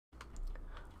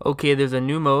Okay, there's a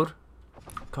new mode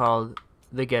called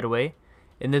the Getaway.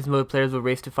 In this mode, players will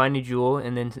race to find a jewel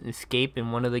and then escape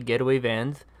in one of the getaway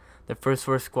vans. The first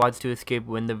 4 squads to escape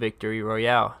win the victory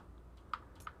royale.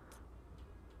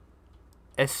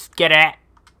 Let's get it!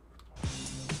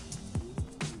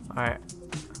 Alright.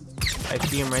 I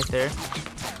see him right there.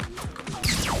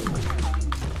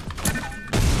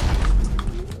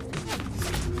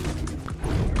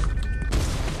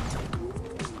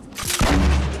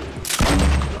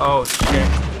 Oh shit.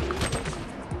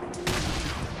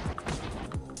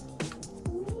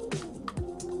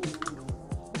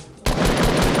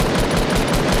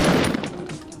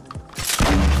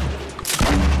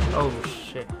 Oh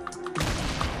shit.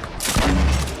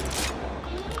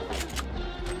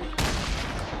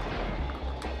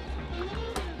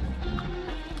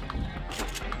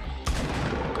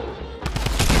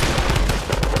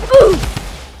 Ooh!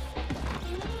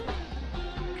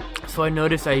 So I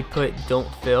noticed I put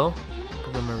don't fill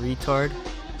because I'm a retard.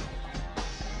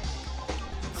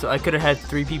 So I could have had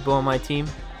 3 people on my team.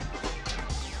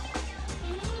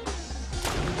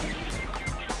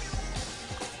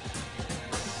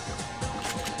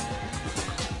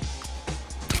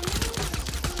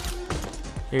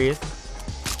 Here he is.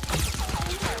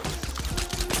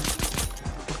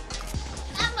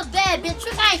 I'm a bad bitch.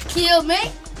 You guys kill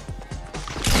me.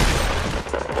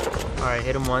 Alright,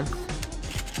 hit him once.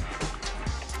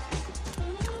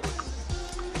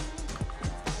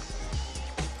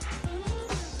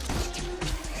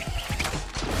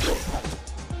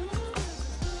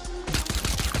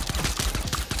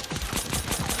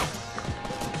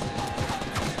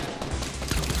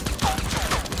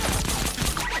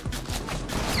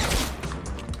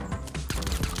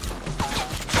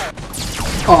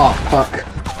 Oh, fuck.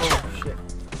 Oh, shit.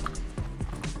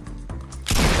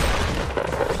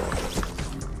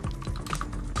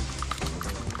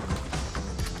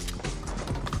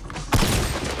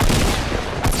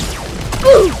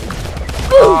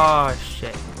 Oh,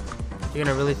 shit. You're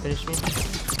gonna really finish me?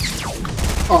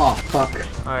 Oh, fuck.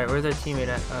 Alright, where's our teammate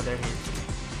at? Oh, there he is.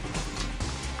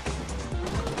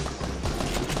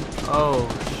 Oh,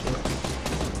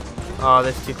 shit. Oh,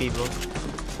 there's 2 people.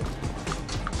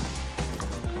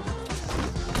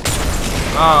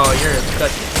 Oh, you're such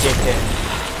a dickhead.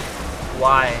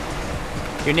 Why?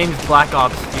 Your name's Black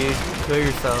Ops, dude. Kill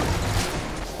yourself.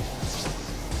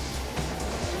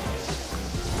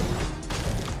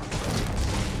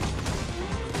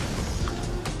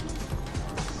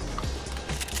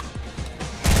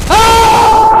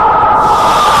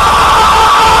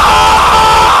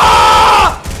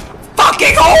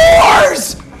 Fucking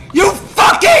whores! You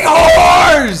fucking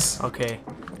whores! Okay,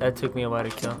 that took me a while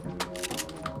to kill.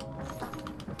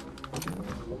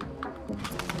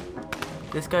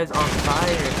 This guy's on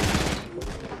fire.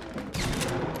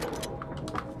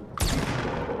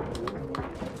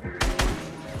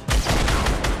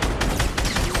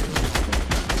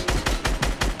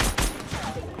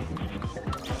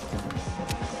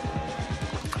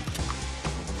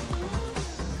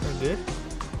 Are good?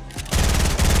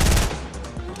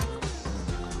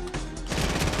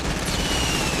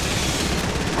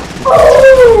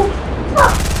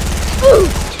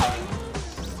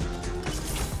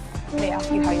 They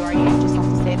ask you how you are, you just have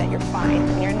to say that you're fine,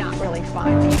 and you're not really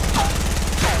fine.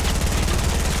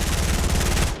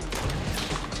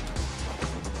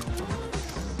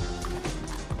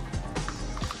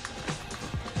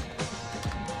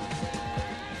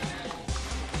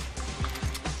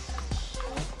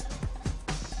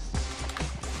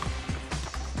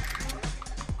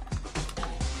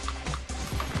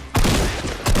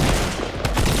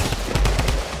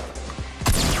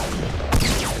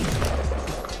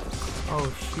 Oh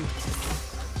shoot.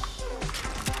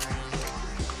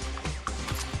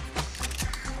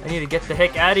 I need to get the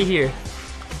heck out of here.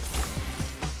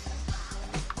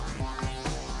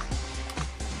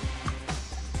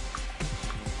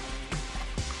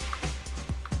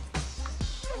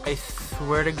 I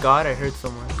swear to God I heard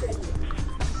someone.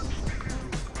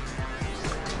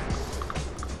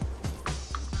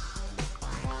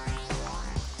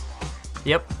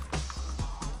 Yep.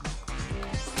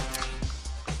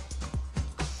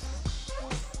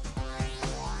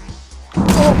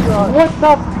 What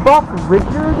the fuck,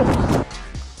 Richard?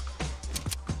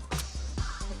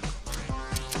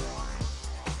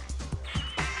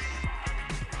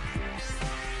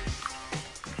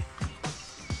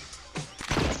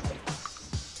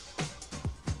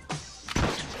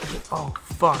 Oh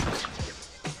fuck.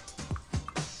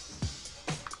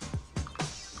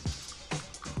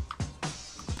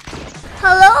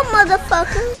 Hello,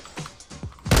 motherfucker.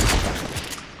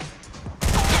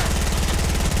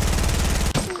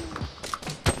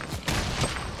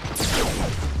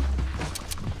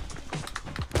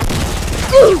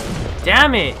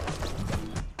 Damn it!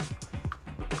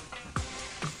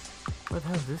 Where the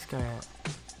hell is this guy at?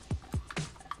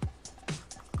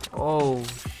 Oh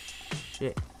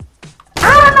shit.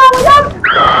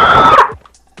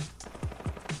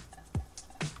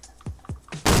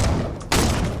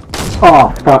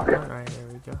 Oh, fuck. Alright, there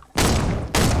we go.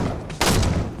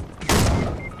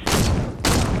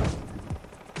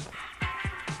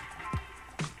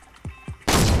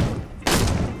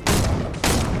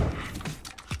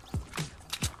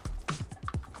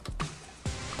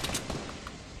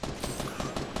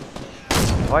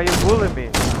 Why you bullying me?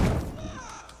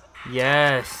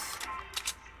 Yes.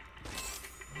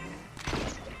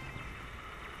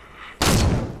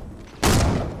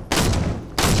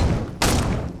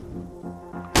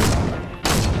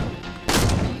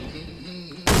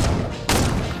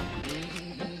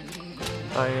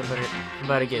 Oh, you're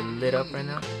about to get lit up right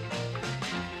now.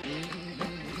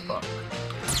 Fuck.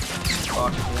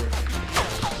 Fuck this.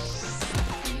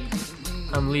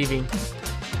 I'm leaving.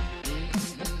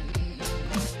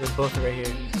 They're both right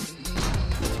here.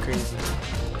 It's crazy.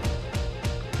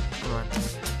 Come on.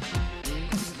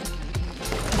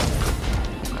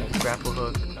 Alright, grapple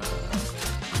hook.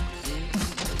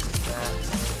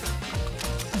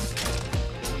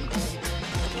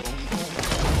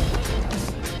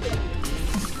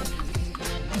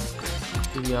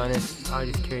 To be honest, I'll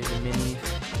just carry the minis.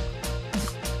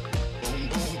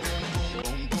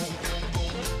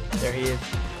 There he is.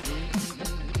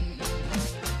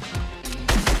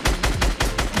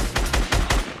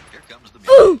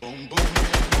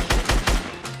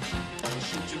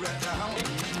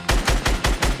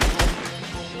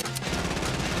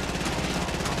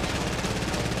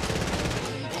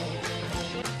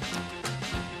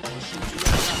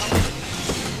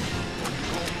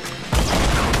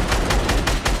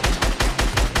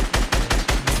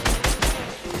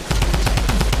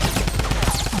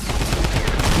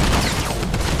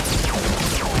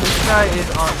 This guy is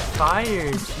on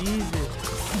fire, Jesus.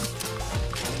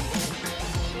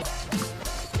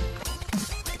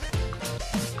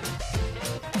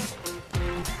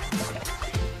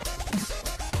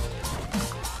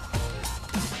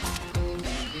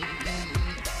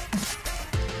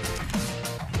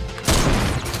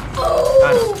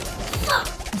 Got him.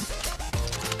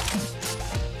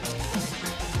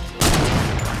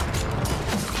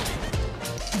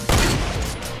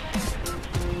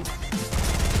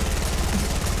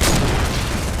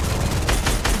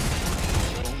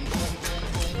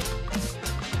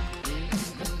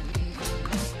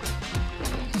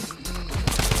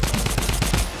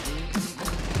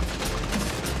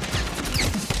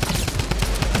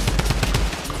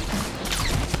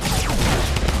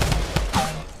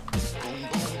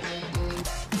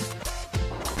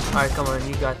 Alright, come on,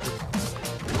 you got this.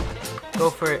 Go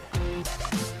for it.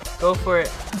 Go for it.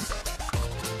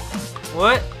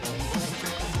 What?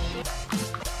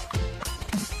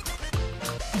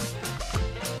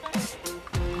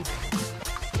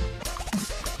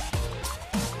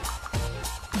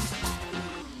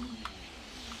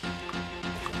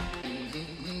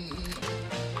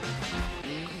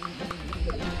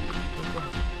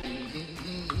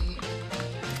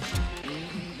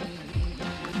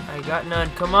 I got none.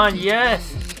 Come on,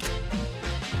 yes!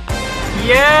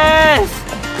 Yes!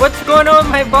 What's going on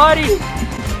with my body?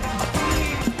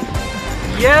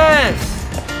 Yes!